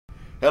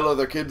Hello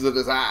there, kids. It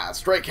is I,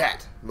 Stray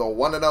Cat, the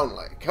one and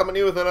only, coming to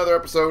you with another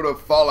episode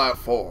of Fallout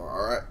 4.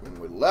 Alright, when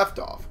we left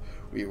off,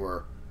 we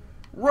were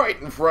right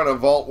in front of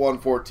Vault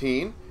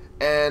 114,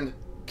 and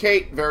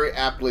Kate very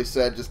aptly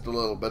said just a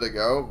little bit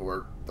ago,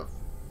 where the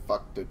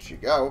fuck did she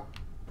go?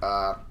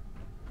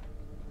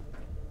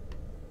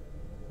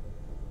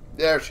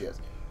 There she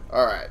is.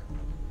 Alright,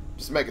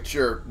 just making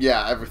sure,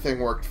 yeah, everything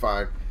worked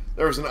fine.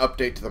 There was an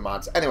update to the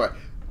mods. Anyway,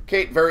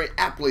 Kate very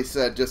aptly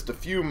said just a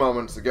few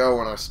moments ago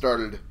when I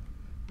started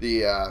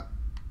the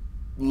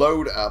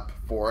load up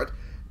for it,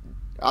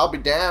 I'll be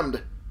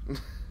damned.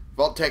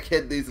 Vault-Tec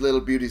hid these little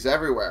beauties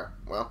everywhere.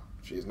 Well,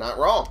 she's not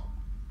wrong.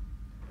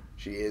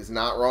 She is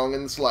not wrong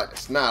in the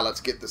slightest. Now, let's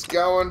get this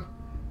going.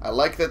 I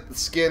like that the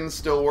skin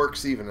still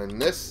works even in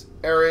this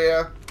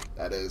area.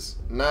 That is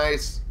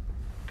nice.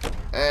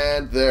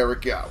 And there we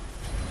go.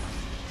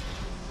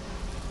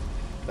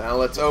 Now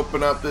let's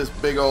open up this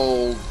big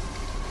old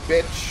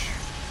bitch,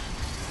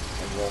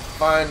 and we'll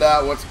find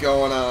out what's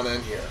going on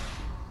in here.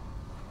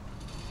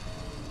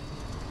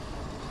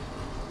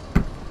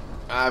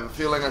 I have a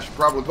feeling I should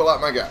probably pull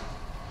out my gun.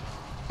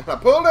 And I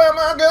pulled out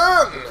my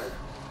gun!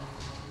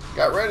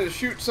 Got ready to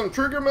shoot some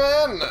trigger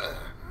men.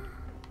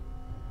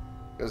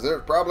 Because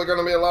there's probably going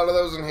to be a lot of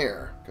those in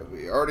here. Because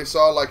we already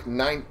saw like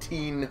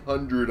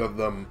 1,900 of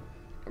them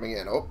coming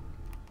in. Oh.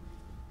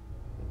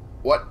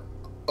 What?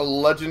 A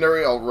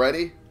legendary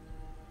already?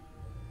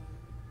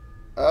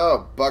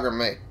 Oh, bugger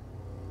me.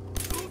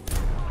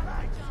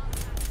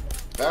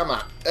 Come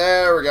on.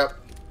 There we go.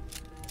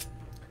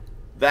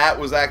 That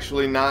was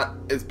actually not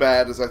as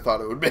bad as I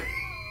thought it would be.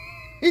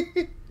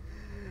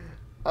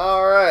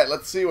 Alright,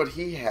 let's see what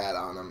he had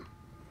on him.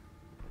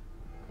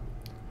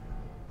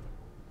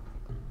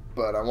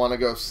 But I want to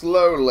go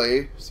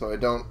slowly so I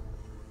don't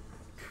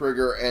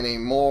trigger any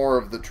more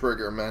of the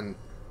trigger men.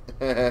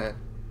 That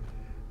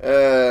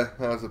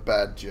was a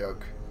bad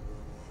joke.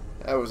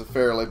 That was a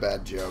fairly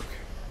bad joke.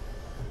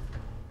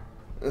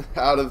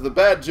 Out of the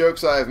bad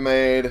jokes I've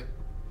made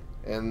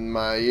in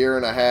my year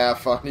and a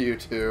half on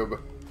YouTube,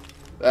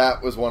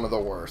 that was one of the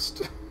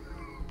worst.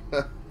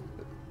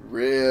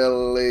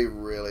 Really,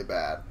 really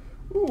bad.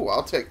 Ooh,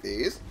 I'll take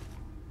these.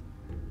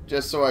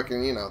 Just so I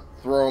can, you know,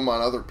 throw them on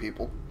other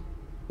people.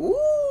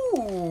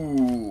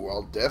 Ooh,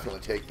 I'll definitely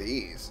take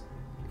these.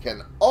 You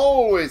can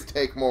always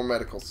take more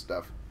medical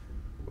stuff.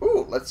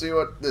 Ooh, let's see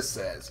what this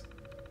says.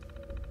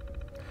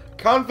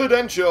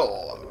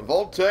 Confidential.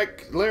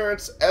 Vault-Tec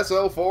clearance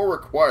SL4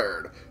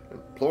 required.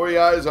 Employee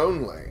eyes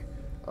only.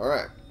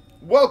 Alright.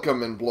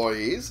 Welcome,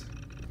 employees.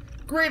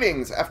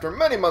 Greetings! After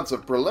many months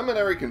of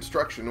preliminary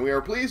construction, we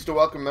are pleased to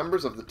welcome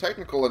members of the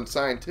technical and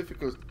scientific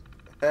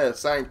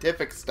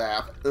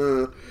staff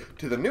to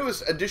the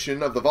newest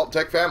edition of the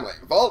Vault-Tec family,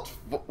 Vault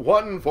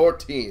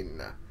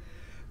 114.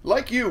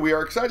 Like you, we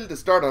are excited to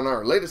start on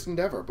our latest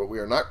endeavor, but we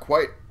are not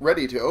quite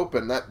ready to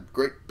open that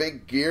great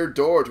big geared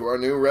door to our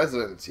new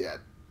residence yet.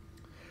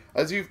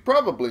 As you've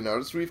probably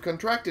noticed, we've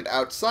contracted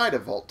outside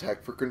of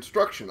Vault-Tec for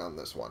construction on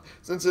this one,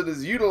 since it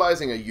is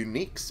utilizing a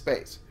unique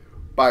space.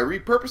 By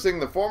repurposing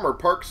the former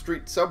Park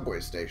Street subway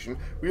station,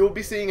 we will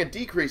be seeing a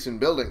decrease in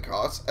building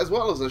costs, as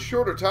well as a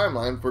shorter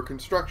timeline for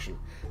construction.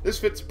 This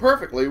fits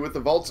perfectly with the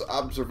Vault's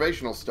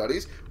observational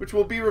studies, which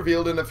will be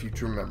revealed in a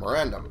future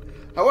memorandum.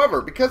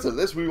 However, because of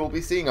this, we will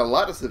be seeing a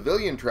lot of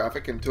civilian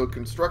traffic until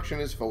construction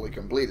is fully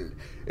completed.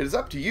 It is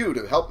up to you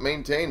to help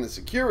maintain the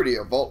security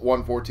of Vault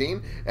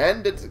 114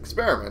 and its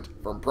experiment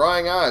from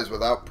prying eyes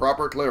without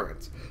proper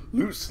clearance.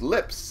 Loose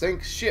lips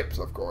sink ships,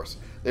 of course.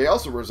 They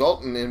also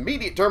result in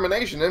immediate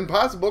termination and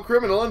possible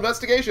criminal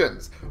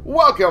investigations.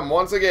 Welcome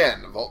once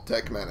again,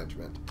 Vault-Tec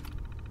Management.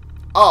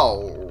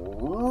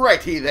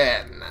 Alrighty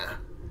then.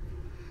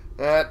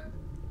 That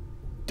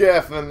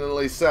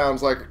definitely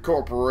sounds like a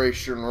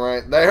corporation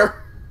right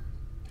there.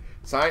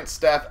 Science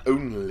staff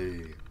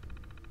only.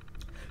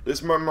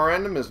 This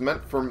memorandum is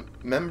meant for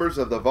members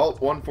of the Vault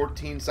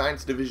 114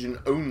 Science Division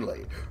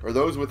only, or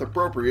those with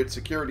appropriate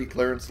security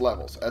clearance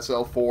levels,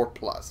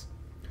 SL4+.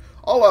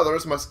 All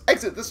others must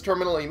exit this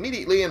terminal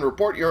immediately and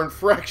report your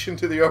infraction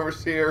to the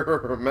Overseer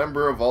or a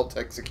member of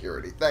Vault-Tec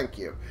Security. Thank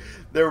you.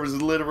 There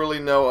was literally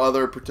no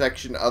other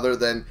protection other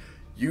than,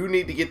 you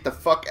need to get the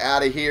fuck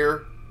out of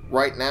here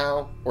right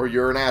now, or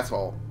you're an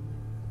asshole.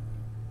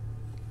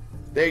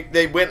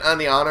 They went on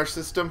the honor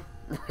system?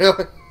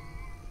 Really?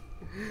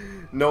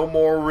 No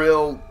more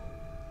real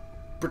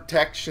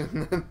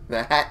protection than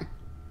that?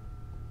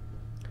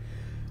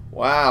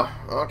 Wow,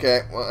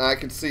 okay. Well, I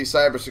could see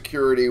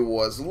cybersecurity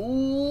was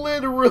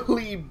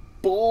literally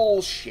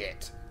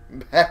bullshit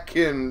back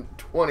in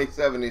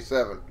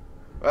 2077.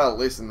 Well, at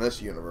least in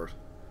this universe.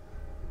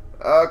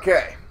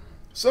 Okay.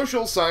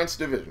 Social Science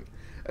Division.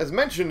 As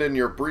mentioned in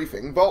your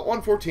briefing, Vault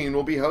 114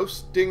 will be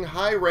hosting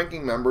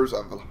high-ranking members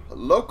of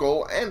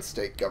local and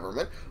state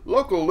government,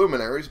 local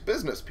luminaries,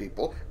 business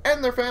people,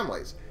 and their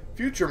families.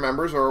 Future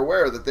members are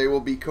aware that they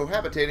will be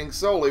cohabitating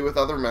solely with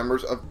other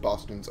members of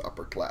Boston's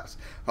upper class.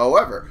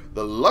 However,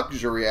 the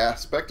luxury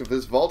aspect of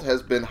this vault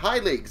has been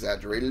highly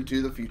exaggerated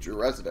to the future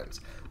residents.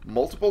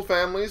 Multiple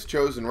families,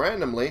 chosen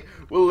randomly,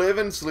 will live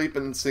and sleep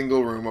in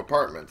single-room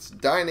apartments.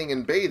 Dining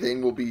and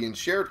bathing will be in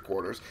shared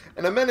quarters,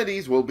 and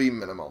amenities will be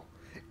minimal.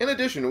 In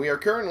addition, we are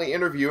currently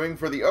interviewing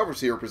for the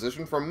overseer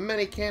position from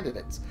many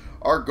candidates.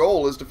 Our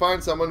goal is to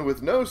find someone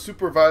with no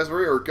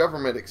supervisory or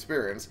government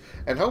experience,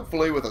 and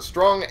hopefully with a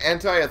strong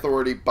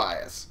anti-authority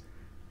bias.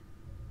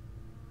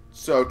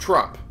 So,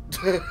 Trump.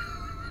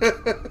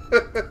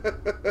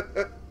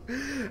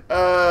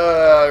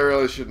 I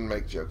really shouldn't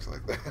make jokes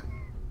like that.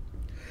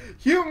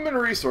 Human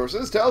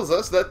Resources tells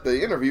us that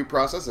the interview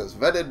process has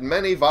vetted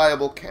many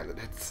viable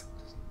candidates.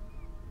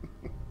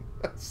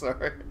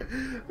 Sorry,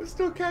 I'm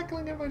still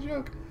cackling at my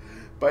joke.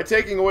 By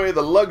taking away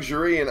the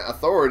luxury and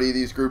authority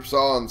these groups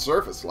saw in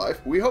surface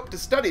life, we hope to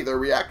study their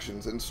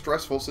reactions in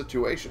stressful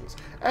situations.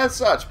 As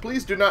such,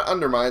 please do not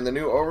undermine the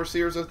new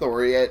Overseer's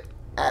authority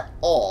at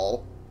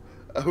all.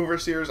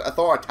 Overseer's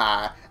authority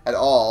at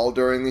all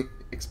during the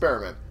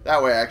experiment.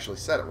 That way I actually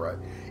said it right.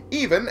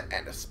 Even,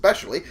 and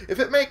especially, if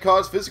it may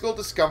cause physical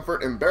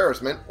discomfort,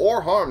 embarrassment, or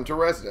harm to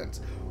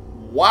residents.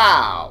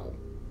 Wow.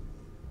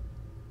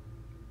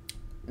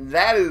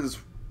 That is...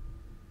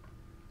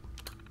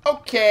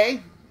 okay.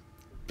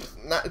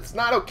 It's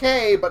not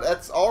okay, but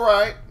that's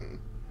alright.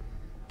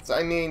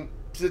 I mean...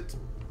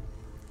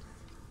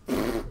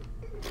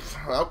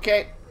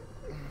 okay.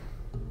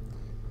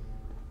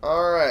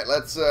 Alright,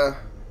 let's,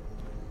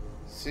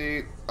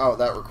 see... oh,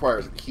 that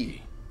requires a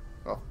key.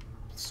 Well,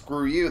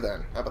 screw you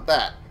then. How about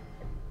that?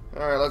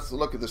 Alright, let's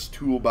look at this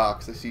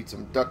toolbox. I see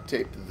some duct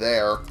tape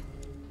there.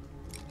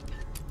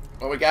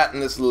 What we got in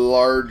this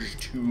large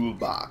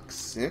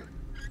toolbox?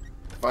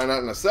 Find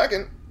out in a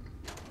second.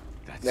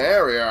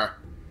 There we are.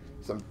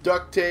 Some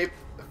duct tape,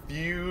 a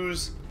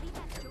fuse.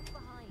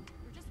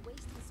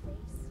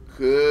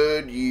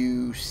 Could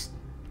you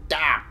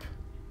stop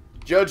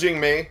judging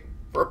me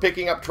for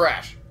picking up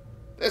trash?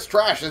 This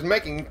trash is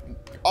making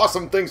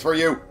awesome things for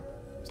you.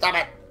 Stop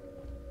it.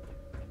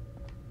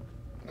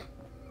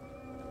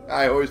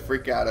 I always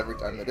freak out every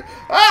time they do.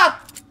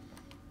 Ah!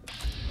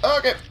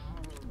 Okay.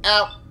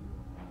 Ow.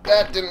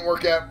 That didn't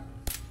work out.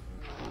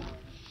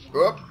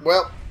 Oh,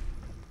 well.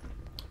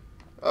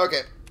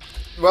 Okay.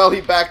 Well,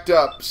 he backed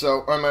up,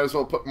 so I might as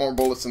well put more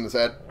bullets in his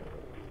head.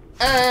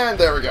 And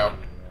there we go.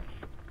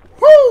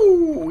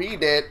 Woo! He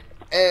did.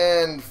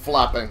 And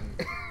flopping.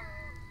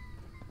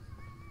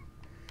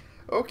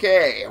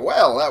 Okay,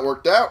 well, that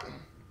worked out.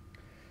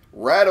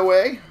 Right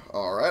away.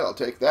 Alright, I'll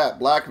take that.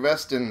 Black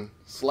vest and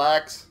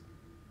slacks.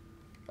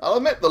 I'll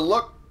admit the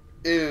look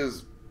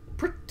is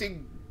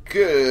pretty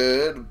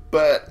good,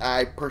 but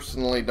I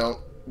personally don't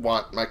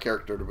want my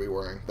character to be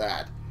wearing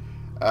that.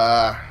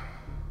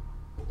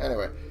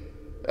 Anyway,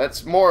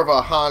 that's more of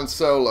a Han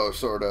Solo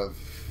sort of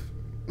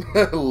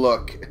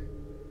look.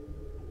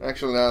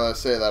 Actually, now that I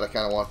say that, I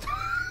kind of want that.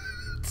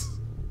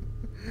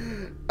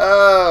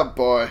 Oh,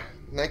 boy.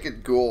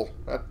 Naked Ghoul.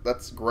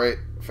 That's great.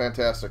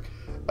 Fantastic.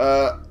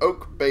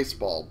 Oak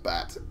baseball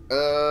bat.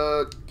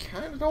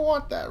 Kind of don't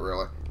want that,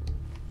 really.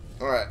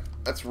 Alright,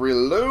 let's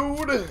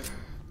reload.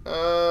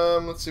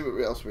 Let's see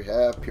what else we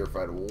have.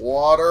 Purified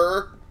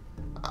water.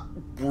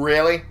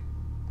 Really?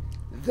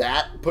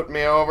 That put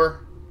me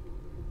over?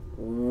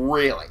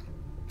 Really?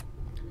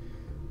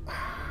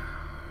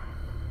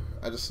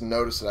 I just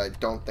noticed that I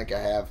don't think I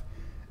have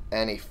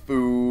any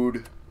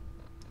food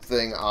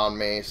thing on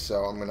me,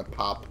 so I'm going to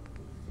pop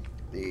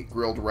the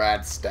grilled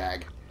rad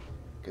stag.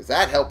 Because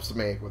that helps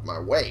me with my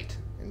weight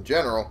in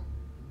general.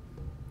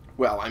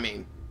 Well, I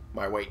mean,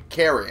 my weight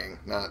carrying,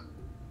 not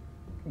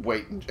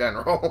weight in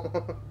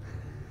general.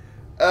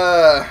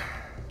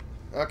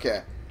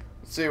 Okay.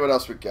 Let's see what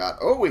else we got.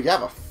 Oh, we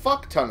have a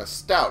fuck ton of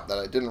stout that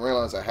I didn't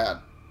realize I had.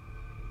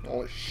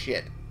 Holy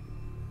shit.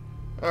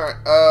 Alright,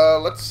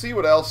 let's see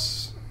what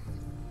else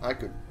I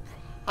could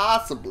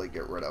possibly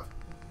get rid of.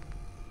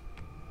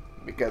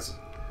 Because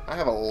I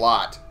have a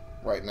lot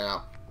right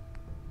now.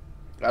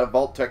 Got a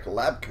Vault-Tec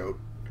lab coat.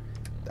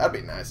 That'd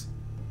be nice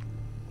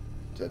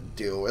to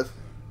deal with.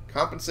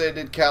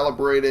 Compensated,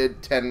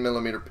 calibrated,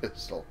 10mm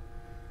pistol.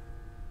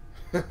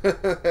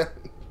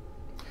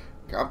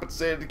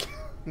 Compensated.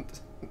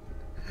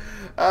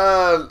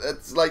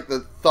 It's like the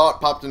thought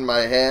popped in my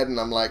head, and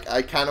I'm like,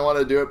 I kind of want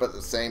to do it, but at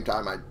the same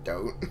time, I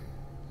don't.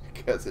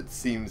 Because it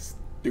seems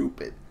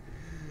stupid.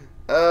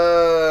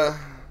 Let's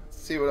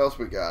see what else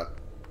we got.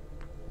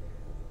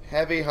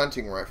 Heavy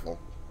hunting rifle.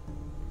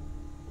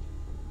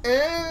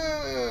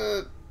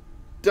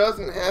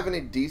 Doesn't have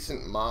any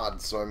decent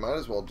mods, so I might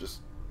as well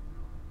just...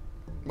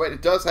 wait,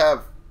 it does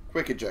have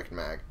quick eject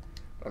mag.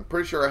 I'm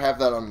pretty sure I have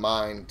that on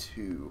mine,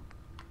 too.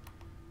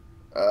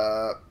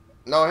 No,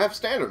 I have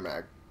standard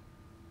mag.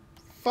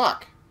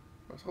 Fuck.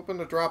 I was hoping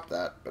to drop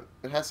that, but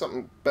it has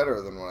something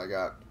better than what I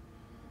got.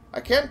 I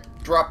can't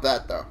drop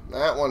that, though.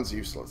 That one's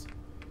useless.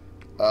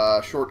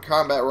 Short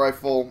combat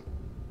rifle.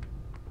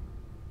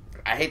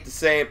 I hate to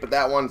say it, but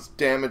that one's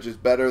damage is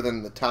better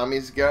than the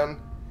Tommy's gun.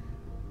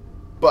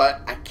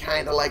 But I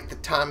kind of like the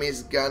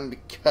Tommy's gun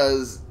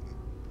because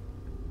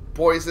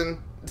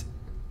poison.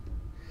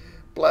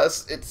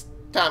 Plus, it's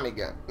Tommy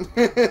gun.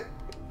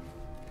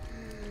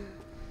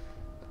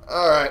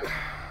 Alright.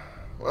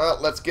 Well,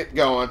 let's get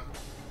going.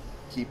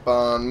 Keep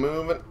on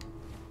moving.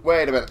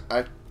 Wait a minute.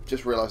 I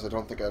just realized I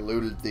don't think I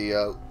looted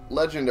the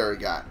legendary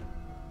guy.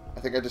 I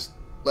think I just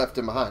left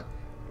him behind.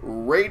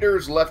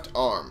 Raider's left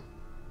arm.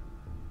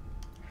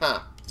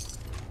 Huh.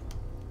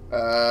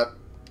 I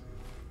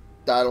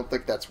don't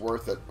think that's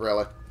worth it,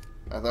 really.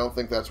 I don't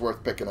think that's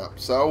worth picking up.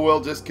 So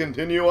we'll just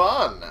continue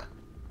on.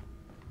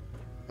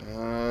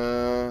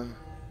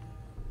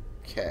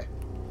 Okay.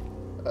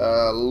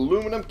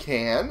 Aluminum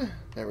can.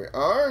 There we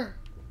are.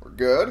 We're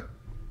good.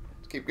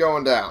 Let's keep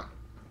going down.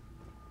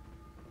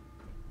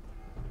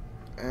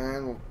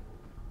 And we'll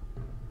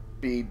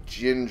be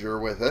ginger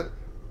with it.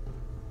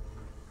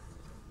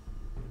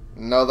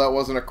 No, that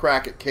wasn't a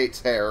crack at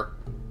Kate's hair.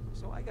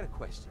 So I got a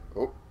question.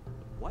 Oh.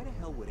 Why the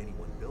hell would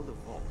anyone build a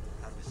vault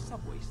out of a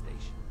subway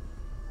station?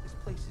 This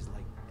place is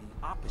like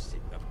the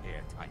opposite of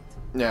airtight.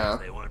 Yeah.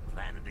 They weren't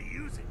planning to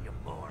use it, you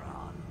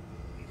moron.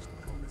 We used to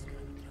call this kind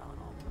of town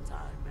all the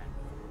time back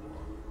before the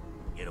war.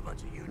 Get a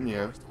bunch of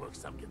union boys to work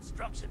some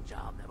construction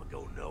job that would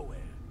go nowhere.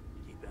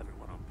 Keep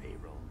everyone on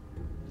payroll.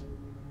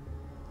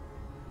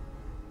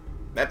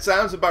 That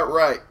sounds about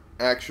right,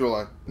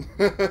 actually.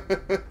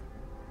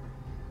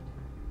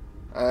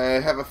 I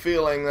have a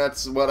feeling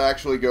that's what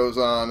actually goes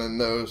on in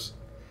those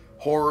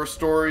horror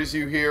stories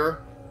you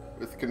hear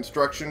with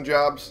construction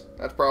jobs.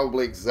 That's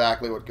probably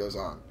exactly what goes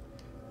on.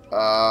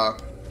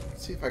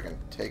 Let's see if I can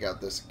take out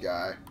this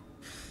guy.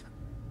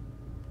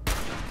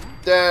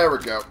 There we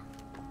go.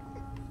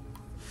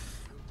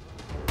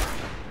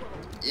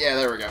 Yeah,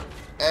 there we go.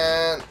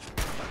 And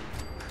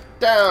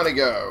down he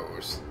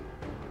goes.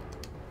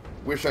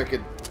 Wish I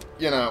could,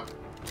 you know,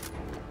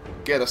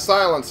 get a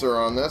silencer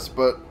on this,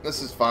 but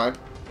this is fine.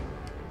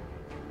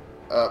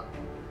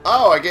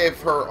 Oh, I gave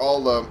her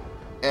all the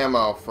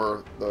ammo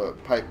for the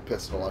pipe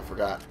pistol. I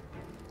forgot.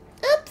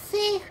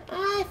 Oopsie,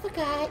 I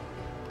forgot.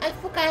 I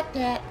forgot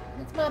that.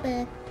 That's my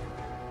bad.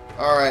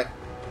 Alright.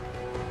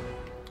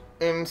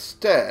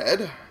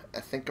 Instead, I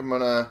think I'm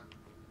gonna...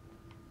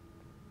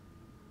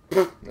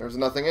 There's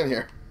nothing in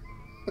here.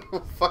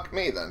 Fuck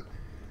me, then.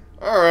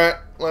 Alright,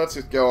 let's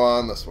just go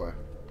on this way.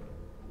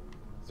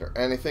 Is there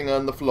anything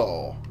on the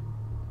floor?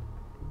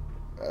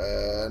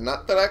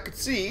 Not that I could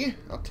see.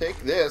 I'll take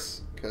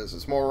this, because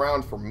it's more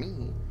round for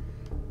me.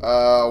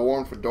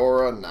 Worn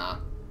fedora, nah.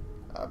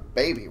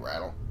 Baby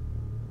rattle.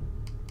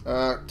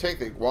 Take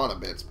the iguana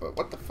bits, but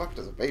what the fuck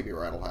does a baby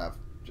rattle have?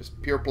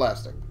 Just pure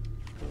plastic.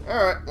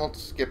 Alright, we'll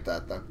skip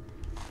that then.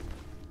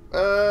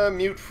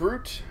 Mute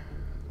fruit.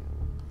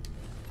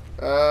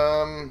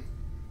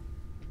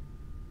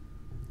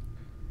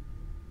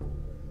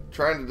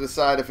 Trying to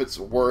decide if it's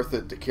worth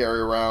it to carry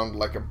around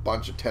like a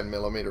bunch of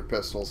 10mm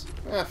pistols.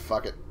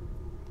 Fuck it.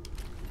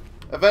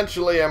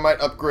 Eventually I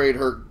might upgrade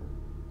her...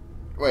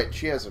 Wait,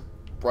 she has a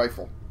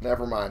rifle.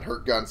 Never mind, her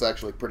gun's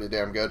actually pretty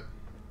damn good.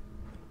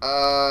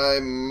 I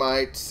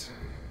might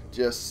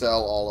just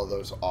sell all of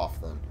those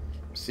off then.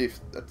 See if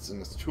that's in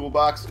this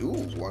toolbox.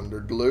 Ooh,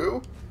 wonder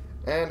glue.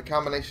 And a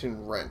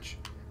combination wrench.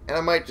 And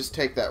I might just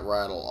take that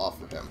rattle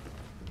off of him.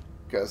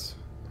 Because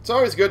it's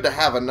always good to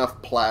have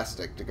enough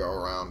plastic to go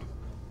around.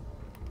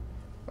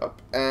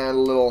 Up, and a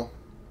little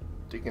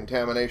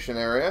decontamination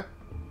area.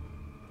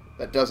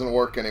 That doesn't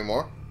work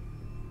anymore.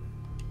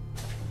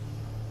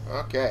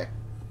 Okay.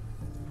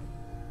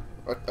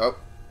 What? Oh.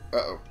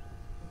 Uh-oh.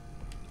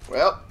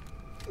 Well,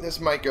 this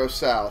might go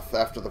south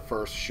after the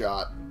first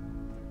shot.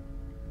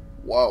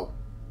 Whoa.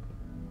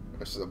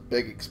 This is a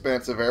big,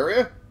 expansive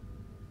area.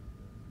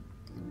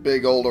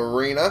 Big old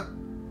arena.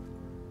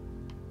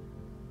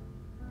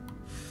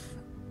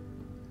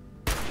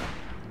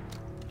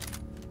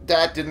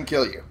 That didn't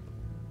kill you.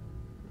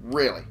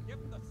 Really?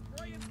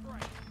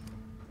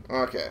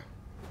 Okay.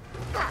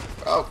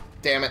 Oh,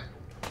 damn it.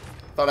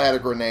 Thought I had a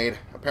grenade.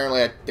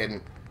 Apparently I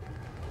didn't.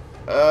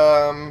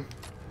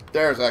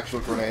 There's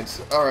actual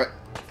grenades. Alright.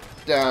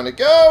 Down to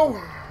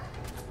go.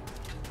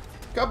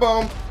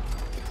 Kaboom.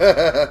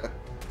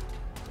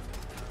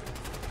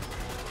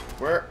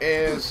 Where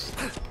is...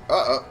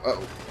 Uh-oh,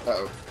 uh-oh,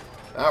 uh-oh.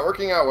 Not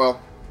working out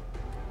well.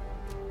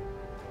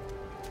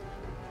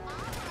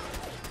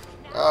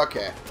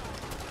 Okay.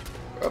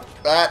 Oh,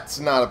 that's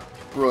not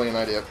a brilliant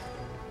idea.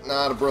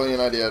 Not a brilliant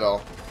idea at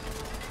all.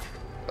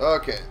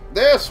 Okay.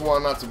 This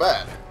one, not so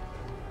bad.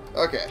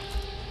 Okay.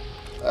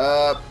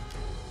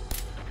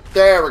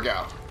 There we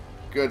go.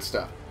 Good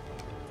stuff.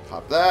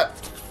 Pop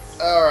that.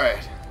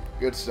 Alright.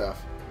 Good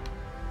stuff.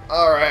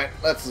 Alright,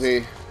 let's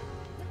see.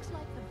 Looks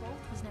like the vault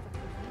was never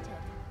completed.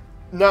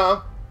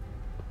 No.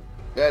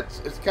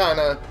 It's kind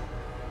of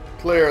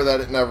clear that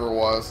it never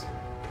was.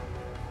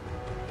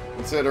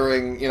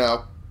 Considering, you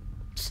know,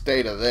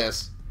 state of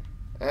this.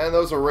 And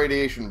those are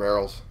radiation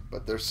barrels.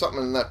 But there's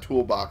something in that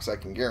toolbox, I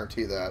can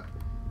guarantee that.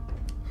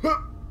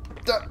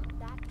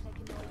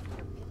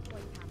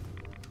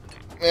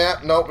 Yeah,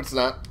 nope, it's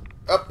not.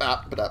 Up.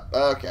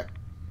 Okay.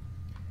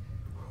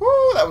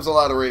 Whew, that was a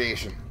lot of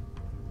radiation.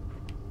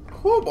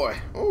 Whew, boy.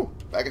 Ooh,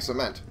 bag of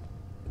cement.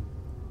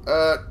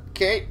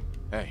 Kate?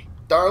 Hey.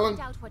 darling.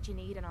 Find out what you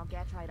need and I'll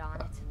get right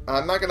on it.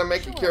 I'm not gonna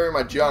make you Sure, carry my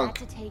I'll be junk.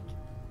 glad to take,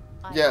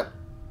 Yeah.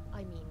 I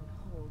mean,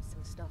 hold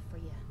some stuff for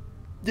you.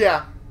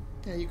 Yeah.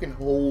 Yeah, you can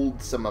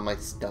hold some of my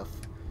stuff.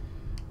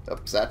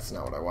 Oops, that's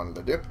not what I wanted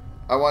to do.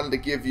 I wanted to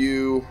give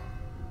you...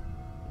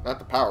 not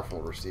the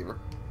powerful receiver.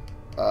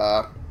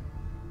 Wanted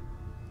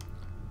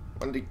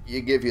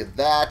to give you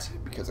that,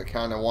 because I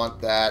kind of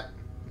want that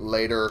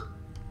later.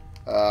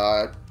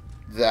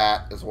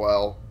 That as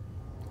well.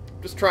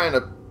 Just trying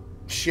to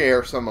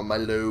share some of my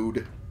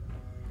load.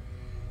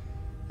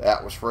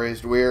 That was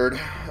phrased weird.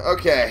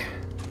 Okay.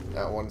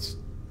 That one's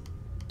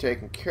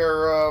taken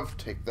care of.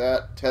 Take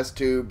that. Test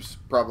tubes.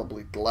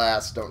 Probably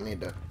glass. Don't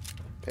need to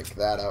pick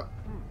that up.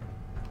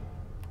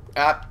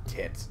 Ah,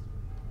 tits.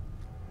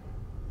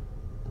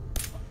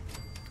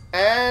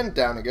 And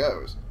down it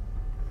goes.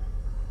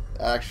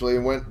 Actually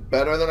went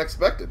better than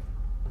expected.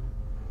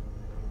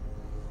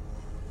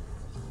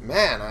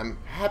 Man, I'm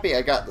happy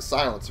I got the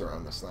silencer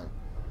on this thing.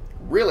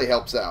 Really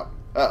helps out.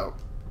 Uh-oh.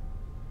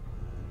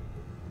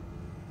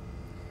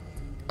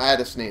 I had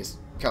a sneeze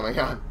coming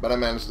on, but I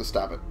managed to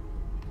stop it.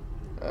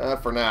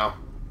 For now.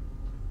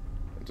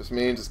 It just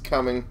means it's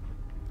coming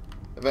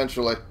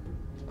eventually.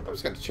 I'm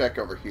just going to check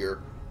over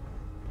here.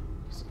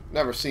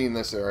 Never seen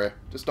this area.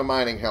 Just a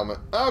mining helmet.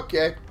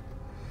 Okay.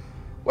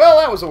 Well,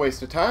 that was a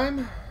waste of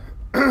time.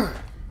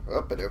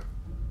 Oop-a-doo.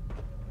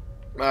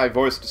 My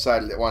voice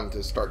decided it wanted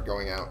to start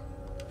going out.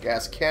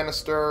 Gas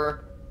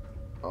canister.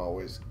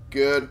 Always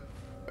good.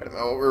 Wait a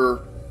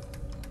minute.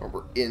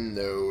 We're in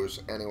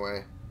those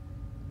anyway.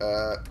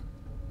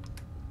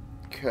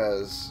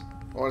 Because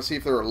I want to see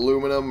if they're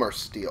aluminum or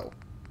steel.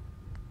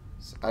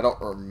 I don't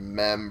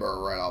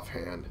remember right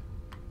offhand.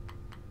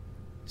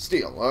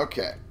 Steel.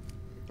 Okay.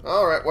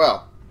 Alright,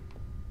 well.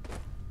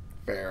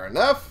 Fair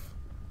enough.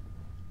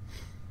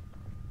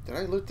 Did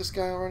I loot this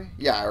guy already?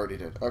 Yeah, I already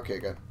did. Okay,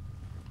 good.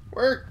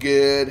 We're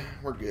good.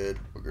 We're good.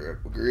 We're good.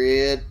 We're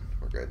good.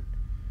 We're good.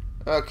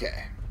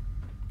 Okay.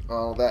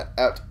 All that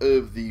out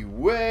of the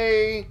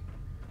way.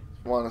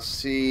 Want to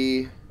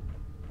see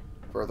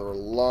further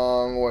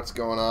along what's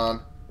going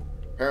on.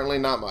 Apparently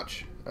not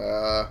much.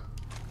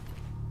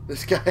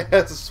 This guy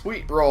has a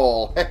sweet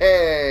roll.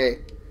 Hey!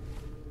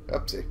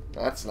 Oopsie.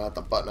 That's not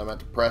the button I meant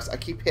to press. I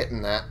keep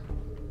hitting that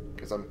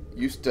because I'm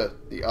used to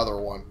the other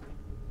one.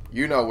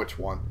 You know which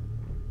one.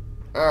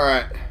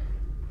 Alright.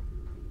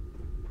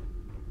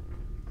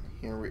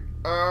 Here we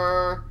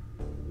are.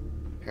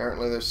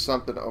 Apparently there's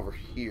something over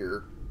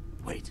here.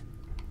 Wait.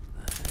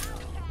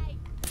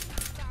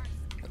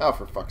 Oh,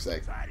 for fuck's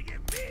sake.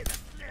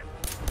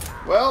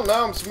 Well,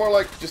 now it's more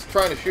like just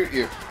trying to shoot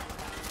you.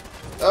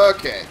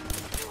 Okay.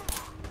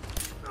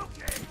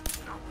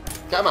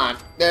 Come on.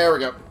 There we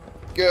go.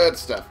 Good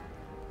stuff.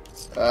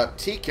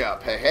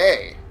 Teacup. Hey,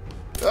 hey.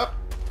 Oh,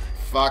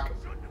 fuck.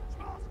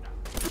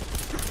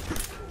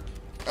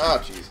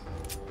 Oh, jeez.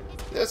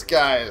 This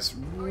guy is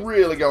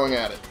really going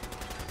at it.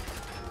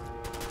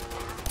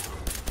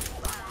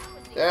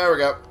 There we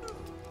go.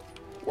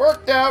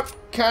 Worked out,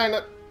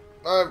 kinda.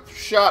 I've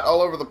shot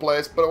all over the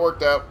place, but it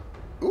worked out.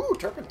 Ooh,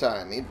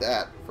 turpentine. Need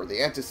that for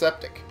the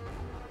antiseptic.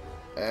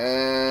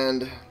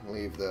 And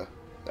leave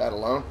that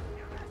alone.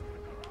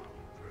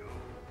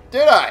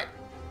 Did I?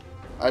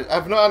 I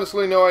have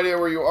honestly no idea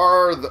where you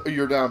are.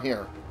 You're down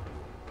here.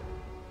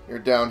 You're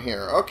down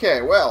here.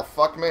 Okay, well,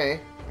 fuck me.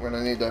 I'm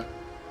gonna need to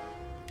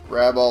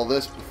grab all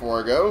this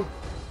before I go.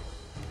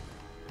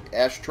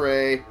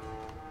 Ashtray.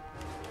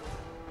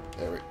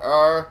 There we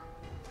are.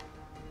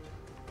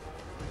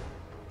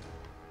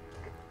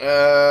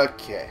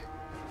 Okay.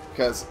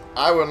 Because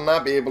I will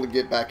not be able to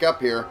get back up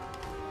here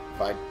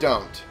if I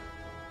don't.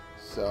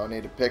 So I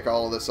need to pick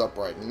all of this up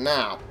right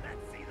now.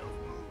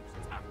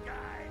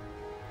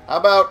 How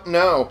about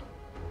no?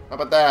 How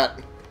about that?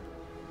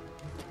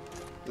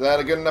 Is that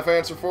a good enough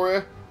answer for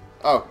you?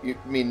 Oh, you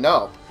mean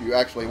no. You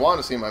actually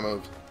want to see my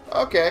moves.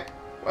 Okay.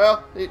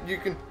 Well, you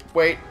can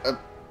wait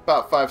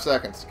about 5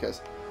 seconds,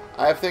 because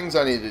I have things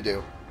I need to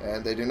do.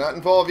 And they do not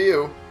involve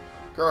you,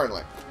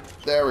 currently.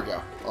 There we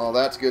go. All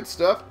that's good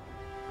stuff.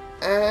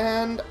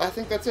 And I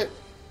think that's it.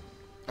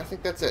 I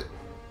think that's it.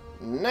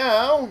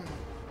 Now...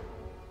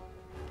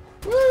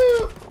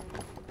 Woo!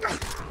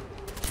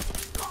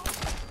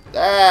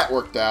 That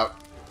worked out.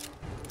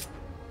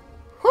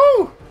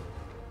 Whew!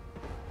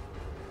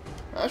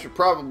 I should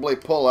probably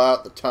pull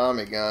out the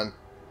Tommy gun.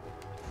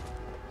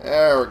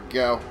 There we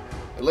go.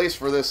 At least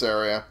for this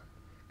area.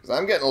 Because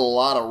I'm getting a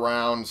lot of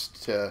rounds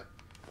to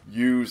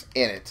use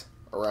in it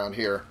around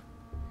here.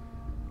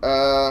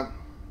 Let's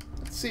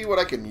see what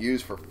I can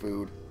use for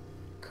food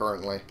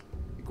currently.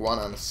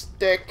 Iguana on a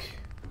stick.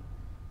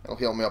 That'll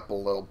heal me up a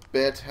little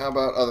bit. How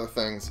about other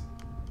things?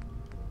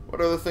 What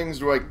other things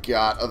do I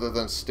got other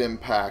than stim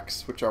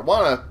packs, which I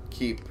want to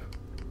keep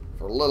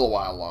for a little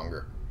while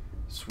longer?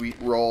 Sweet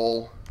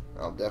roll.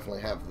 I'll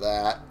definitely have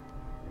that.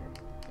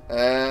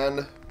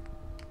 And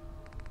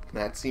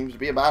that seems to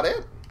be about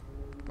it.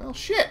 Well,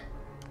 shit.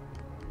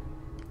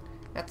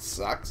 That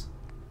sucks.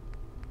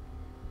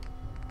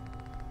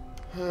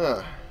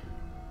 Huh.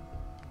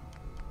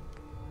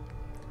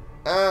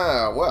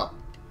 Ah, well.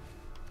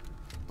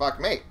 fuck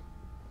me,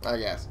 I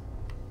guess.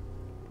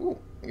 Ooh,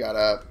 we got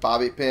a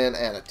bobby pin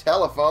and a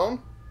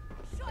telephone.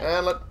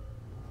 And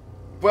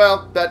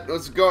well, that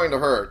was going to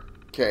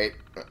hurt, Kate.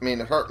 I mean,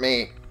 it hurt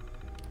me.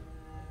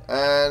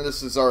 And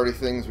this is already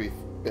things we've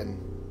been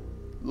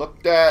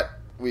looked at.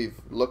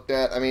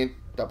 I mean,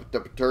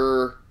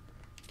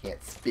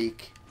 can't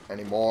speak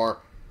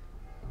anymore.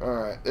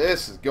 Alright,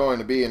 this is going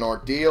to be an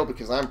ordeal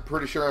because I'm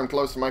pretty sure I'm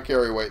close to my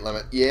carry weight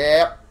limit.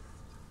 Yep,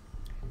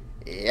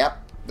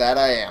 that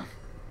I am.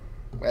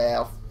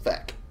 Well,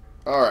 feck.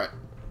 Alright.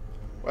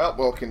 Well,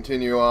 we'll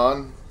continue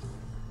on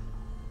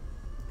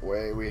the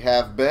way we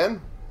have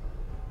been.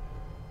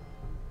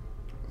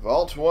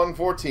 Vault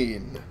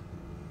 114.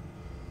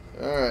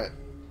 Alright.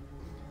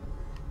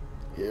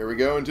 Here we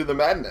go into the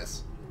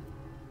madness.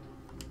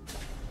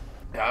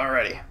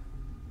 Alrighty.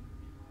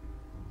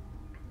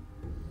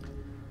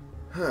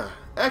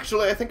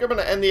 Actually, I think I'm going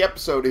to end the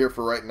episode here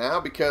for right now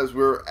because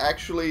we're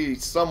actually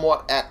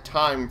somewhat at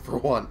time for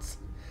once.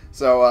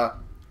 So,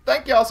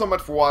 thank you all so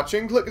much for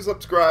watching. Click the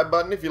subscribe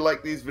button if you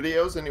like these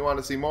videos and you want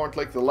to see more, and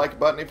click the like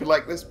button if you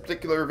like this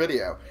particular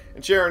video.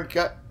 And share and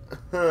cut.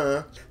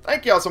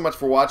 Thank you all so much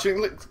for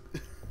watching.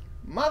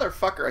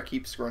 Motherfucker, I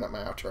keep screwing up my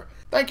outro.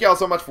 Thank you all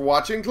so much for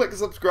watching. Click the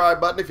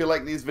subscribe button if you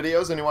like these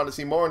videos and you want to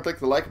see more, and click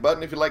the like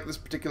button if you like this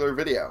particular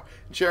video.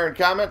 And share and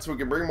comment so we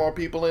can bring more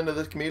people into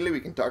this community. We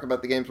can talk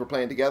about the games we're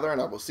playing together,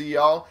 and I will see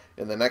y'all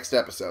in the next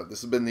episode.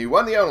 This has been the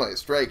one, the only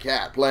Stray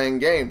Cat, playing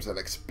games and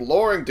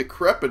exploring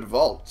decrepit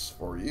vaults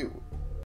for you.